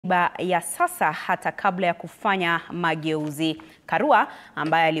katiba ya sasa hata kabla ya kufanya mageuzi. Karua,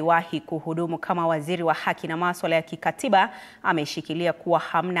 ambaye aliwahi kuhudumu kama waziri wa haki na masuala ya kikatiba, ameshikilia kuwa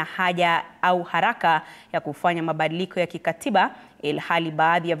hamna haja au haraka ya kufanya mabadiliko ya kikatiba, ilhali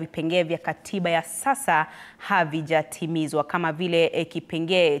baadhi ya vipengee vya katiba ya sasa havijatimizwa, kama vile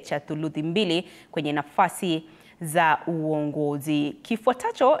kipengee cha thuluthi mbili kwenye nafasi za uongozi.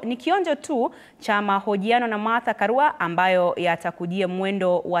 Kifuatacho ni kionjo tu cha mahojiano na Martha Karua ambayo yatakujia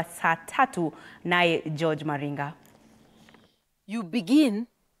mwendo wa saa 3 naye George Maringa. You begin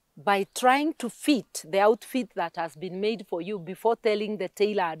by trying to fit the outfit that has been made for you before telling the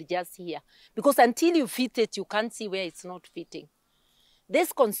tailor adjust here. Because until you fit it, you can't see where it's not fitting.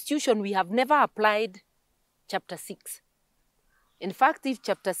 This constitution, we have never applied chapter 6. In fact, if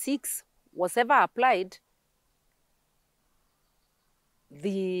chapter 6 was ever applied,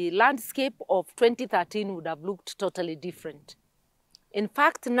 the landscape of 2013 would have looked totally different. In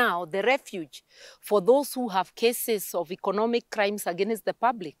fact, now the refuge for those who have cases of economic crimes against the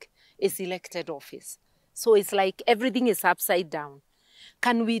public is elected office. So it's like everything is upside down.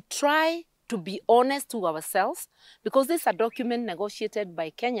 Can we try to be honest to ourselves? Because this is a document negotiated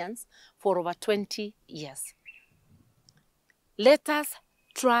by Kenyans for over 20 years. Let us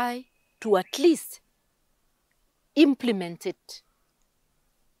try to at least implement it.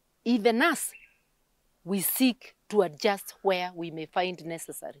 Even as we seek to adjust where we may find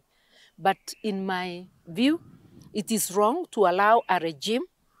necessary. But in my view, it is wrong to allow a regime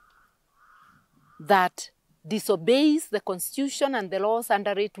that disobeys the constitution and the laws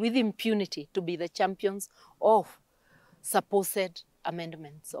under it with impunity to be the champions of supposed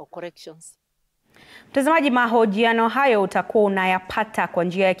amendments or corrections. Mtazamaji, mahojiano hayo utakuwa unayapata kwa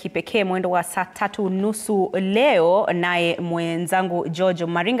njia ya kipekee mwendo wa saa 3:30 leo naye mwenzangu George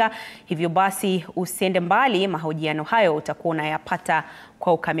Maringa. Hivyo basi usiende mbali, mahojiano hayo utakuwa unayapata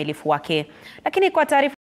kwa ukamilifu wake. Lakini kwa taarifa